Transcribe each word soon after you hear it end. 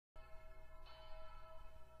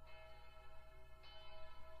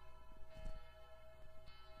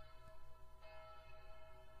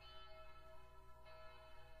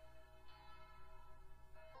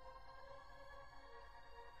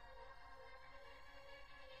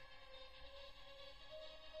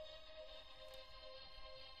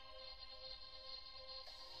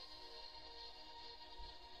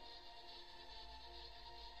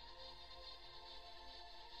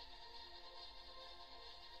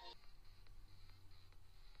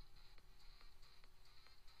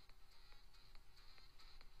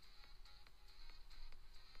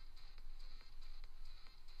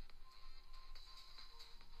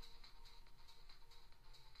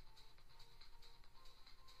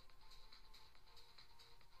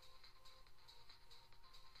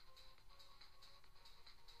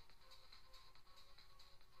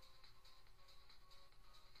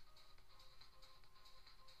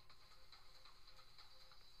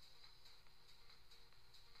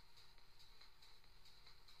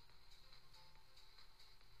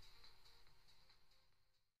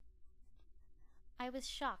I was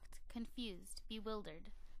shocked, confused,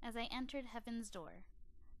 bewildered, as I entered heaven's door,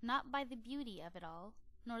 not by the beauty of it all,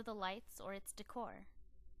 nor the lights or its decor.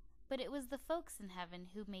 But it was the folks in heaven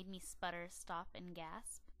who made me sputter, stop, and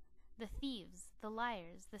gasp. The thieves, the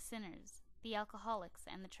liars, the sinners, the alcoholics,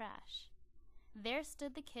 and the trash. There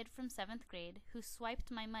stood the kid from 7th grade who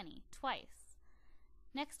swiped my money twice.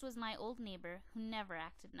 Next was my old neighbor who never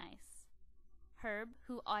acted nice. Herb,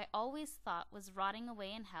 who I always thought was rotting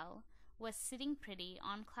away in hell, was sitting pretty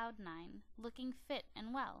on cloud 9, looking fit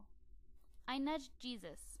and well. I nudged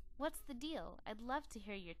Jesus. "What's the deal? I'd love to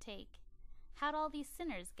hear your take. How'd all these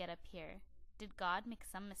sinners get up here? Did God make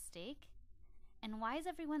some mistake? And why is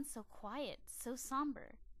everyone so quiet, so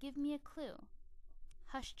somber? Give me a clue."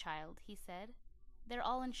 "Hush, child," he said. "They're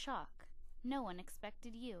all in shock. No one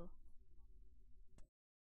expected you."